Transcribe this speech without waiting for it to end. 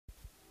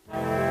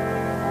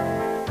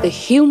The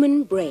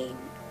human brain,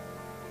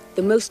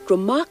 the most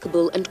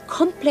remarkable and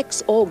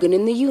complex organ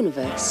in the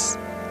universe.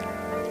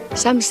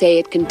 Some say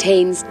it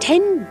contains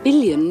 10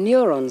 billion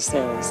neuron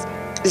cells.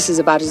 This is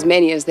about as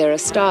many as there are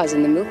stars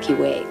in the Milky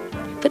Way.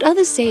 But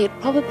others say it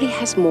probably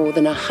has more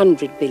than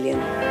 100 billion.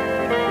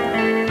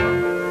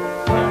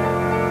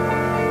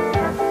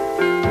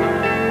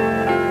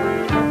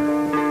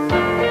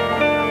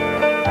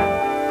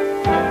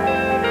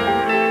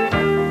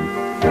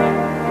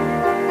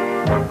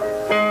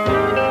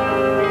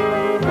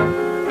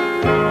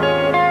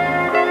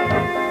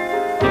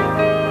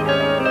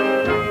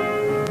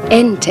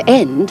 End to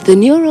end, the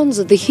neurons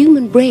of the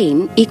human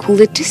brain equal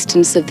the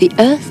distance of the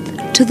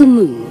Earth to the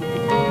Moon.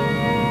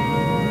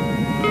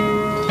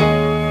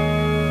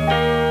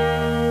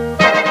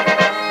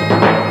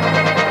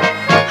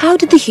 How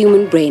did the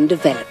human brain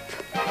develop?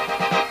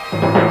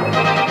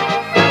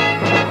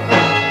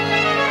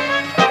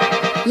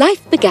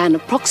 Life began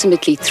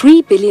approximately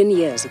 3 billion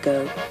years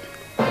ago.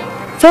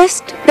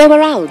 First, there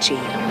were algae,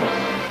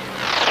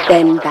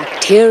 then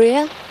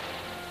bacteria,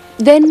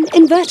 then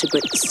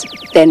invertebrates,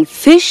 then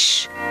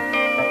fish,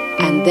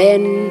 and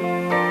then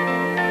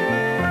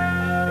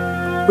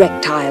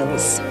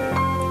reptiles.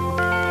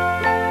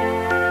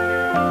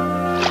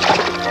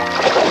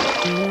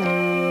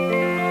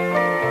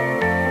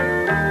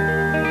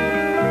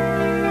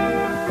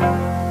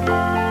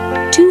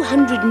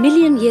 "200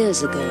 million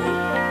years ago,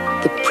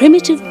 the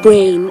primitive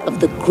brain of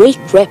the great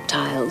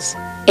reptiles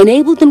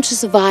enabled them to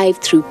survive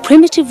through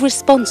primitive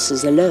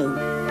responses alone.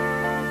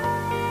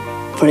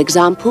 For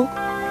example,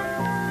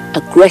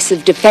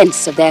 aggressive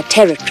defense of their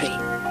territory.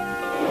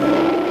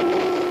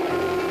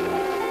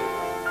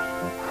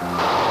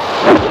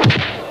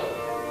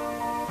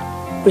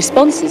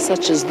 Responses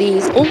such as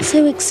these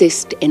also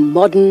exist in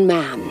modern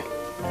man.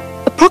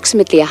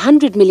 Approximately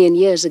 100 million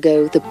years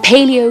ago, the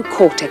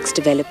paleocortex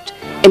developed,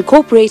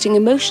 incorporating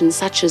emotions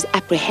such as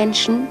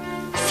apprehension,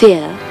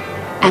 fear,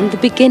 and the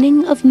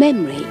beginning of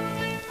memory.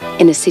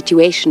 In a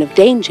situation of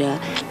danger,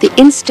 the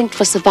instinct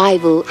for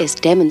survival is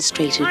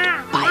demonstrated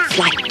by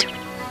flight.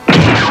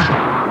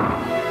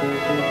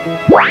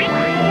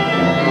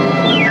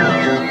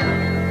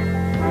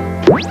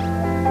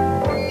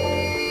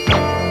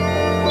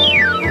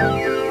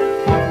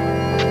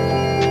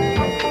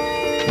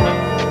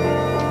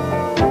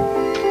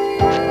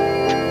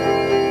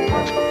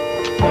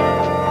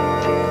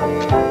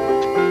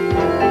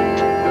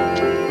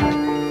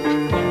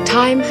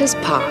 Time has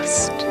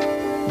passed.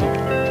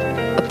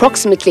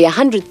 Approximately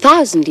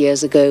 100,000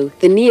 years ago,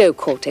 the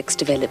neocortex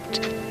developed.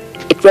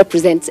 It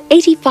represents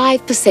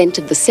 85%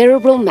 of the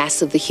cerebral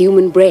mass of the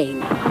human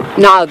brain.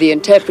 Now the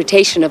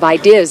interpretation of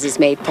ideas is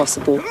made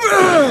possible.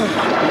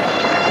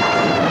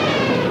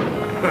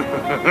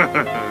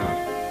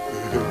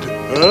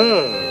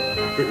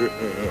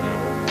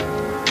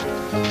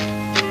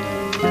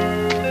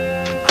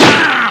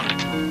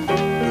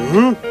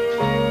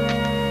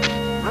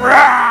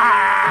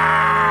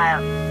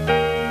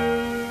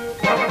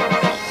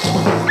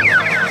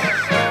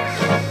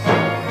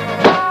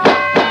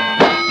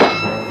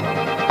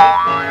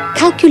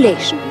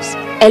 Calculations.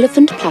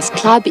 Elephant plus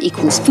club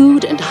equals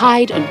food and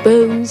hide and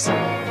bones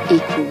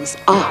equals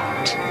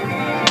art.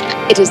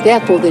 It is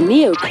therefore the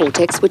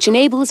neocortex which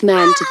enables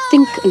man to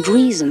think and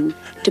reason,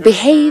 to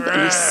behave in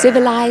a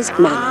civilized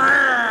manner.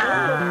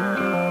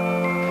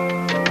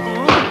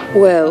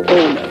 Well,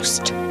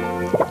 almost.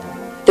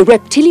 The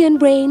reptilian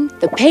brain,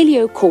 the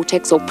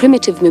paleocortex or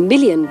primitive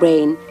mammalian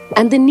brain,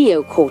 and the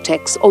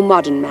neocortex or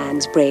modern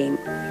man's brain.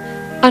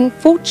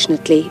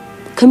 Unfortunately,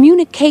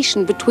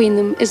 communication between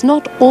them is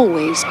not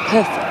always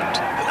perfect.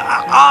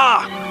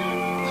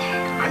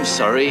 I'm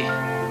sorry.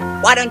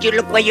 Why don't you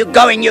look where you're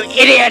going, you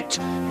idiot?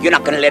 You're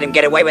not going to let him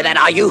get away with that,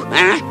 are you,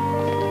 huh?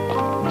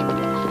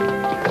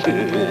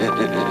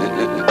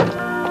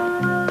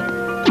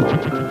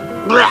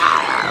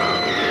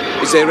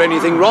 Is there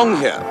anything wrong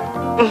here?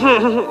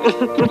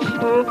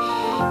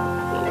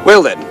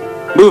 Well then,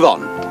 move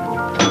on.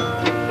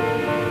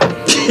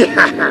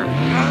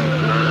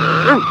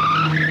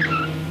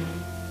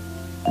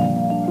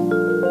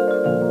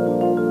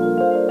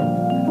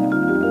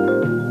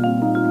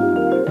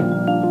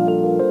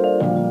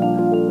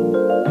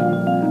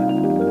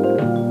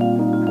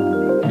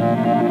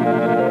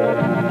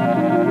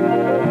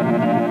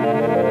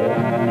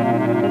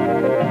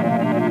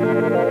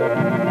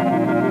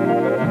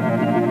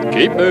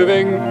 Keep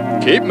moving.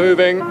 Keep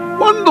moving.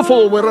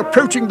 Wonderful, we're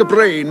approaching the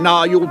brain.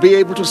 Now you'll be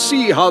able to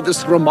see how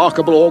this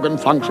remarkable organ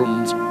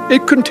functions.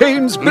 It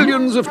contains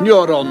billions of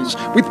neurons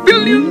with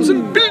billions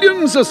and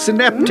billions of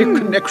synaptic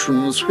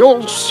connections.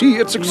 You'll see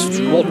it's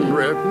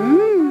extraordinary.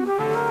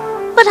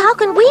 But how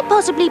can we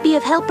possibly be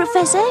of help,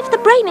 Professor, if the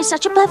brain is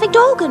such a perfect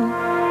organ?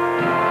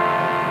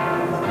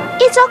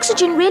 Is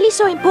oxygen really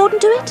so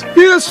important to it?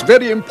 Yes,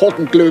 very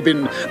important,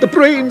 Globin. The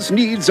brain's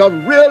needs are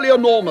really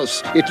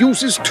enormous. It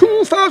uses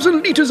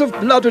 2,000 litres of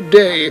blood a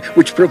day,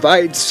 which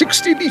provides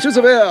 60 litres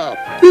of air.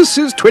 This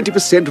is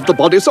 20% of the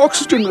body's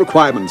oxygen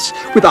requirements.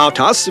 Without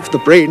us, if the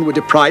brain were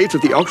deprived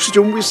of the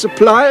oxygen we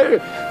supply,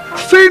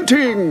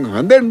 Fainting,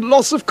 and then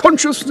loss of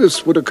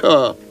consciousness would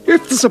occur.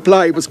 If the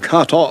supply was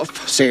cut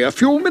off, say a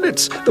few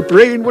minutes, the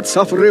brain would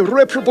suffer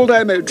irreparable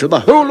damage and the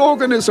whole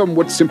organism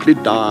would simply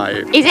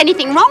die. Is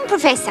anything wrong,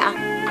 Professor?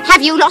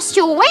 Have you lost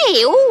your way?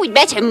 Oh, we'd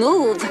better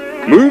move.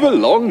 Move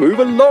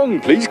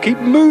along. Please keep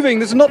moving.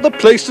 This is not the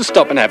place to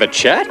stop and have a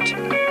chat.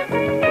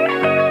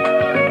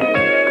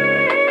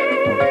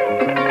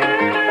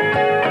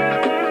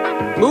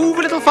 Move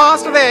a little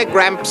faster there,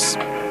 Gramps.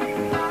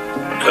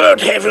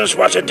 Good heavens,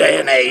 what a day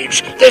and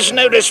age. There's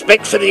no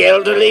respect for the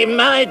elderly. In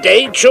my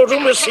day,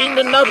 children were seen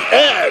and not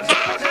heard.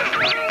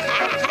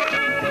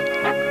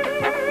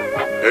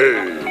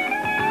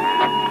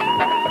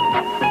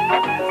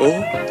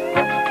 Oh?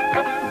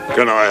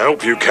 Can I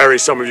help you carry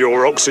some of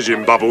your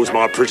oxygen bubbles,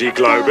 my pretty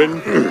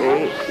Globin?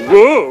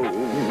 Whoa!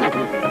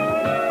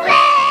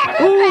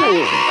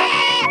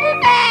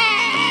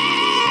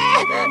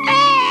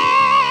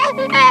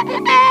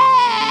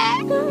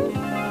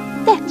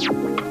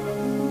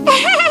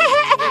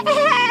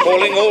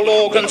 Calling all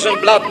organs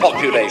and blood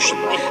population.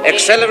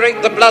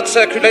 Accelerate the blood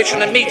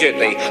circulation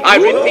immediately. I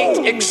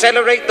repeat,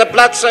 accelerate the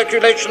blood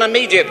circulation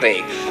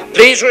immediately.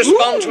 Please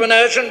respond to an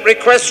urgent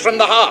request from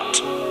the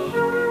heart.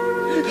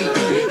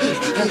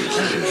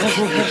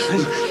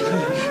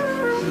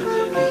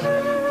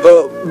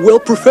 Well,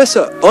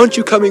 Professor, aren't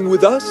you coming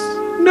with us?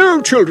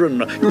 No,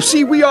 children. You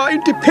see, we are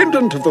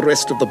independent of the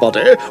rest of the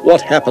body.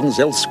 What happens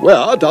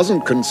elsewhere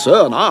doesn't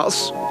concern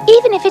us.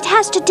 Even if it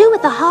has to do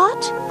with the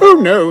heart? Oh,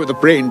 no, the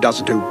brain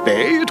doesn't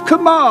obey. It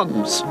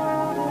commands.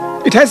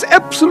 It has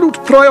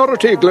absolute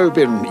priority,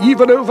 Globin,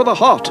 even over the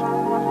heart.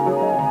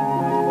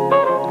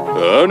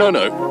 Oh, no.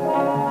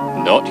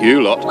 Not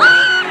you lot.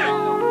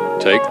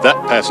 Take that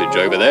passage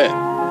over there.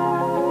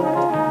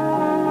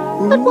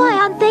 But why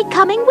aren't they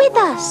coming with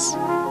us?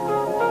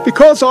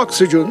 Because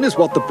oxygen is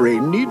what the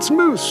brain needs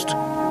most.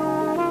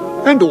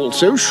 And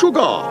also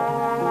sugar.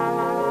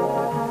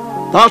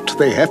 But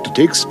they have to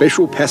take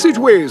special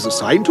passageways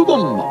assigned to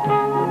them.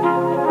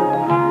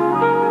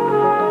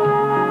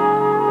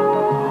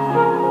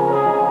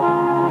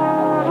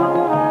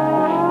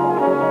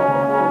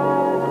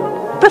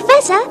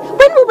 Professor,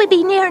 when will we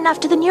be near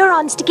enough to the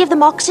neurons to give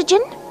them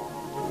oxygen?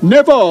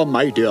 Never,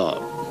 my dear.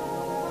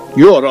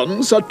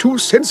 Neurons are too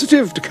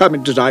sensitive to come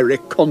into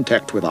direct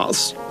contact with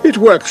us. It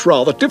works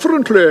rather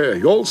differently,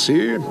 you'll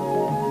see.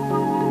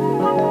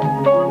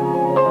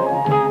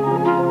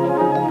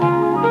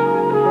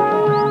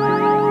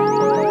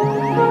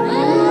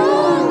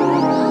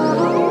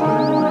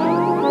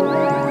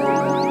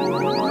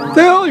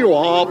 There you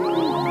are.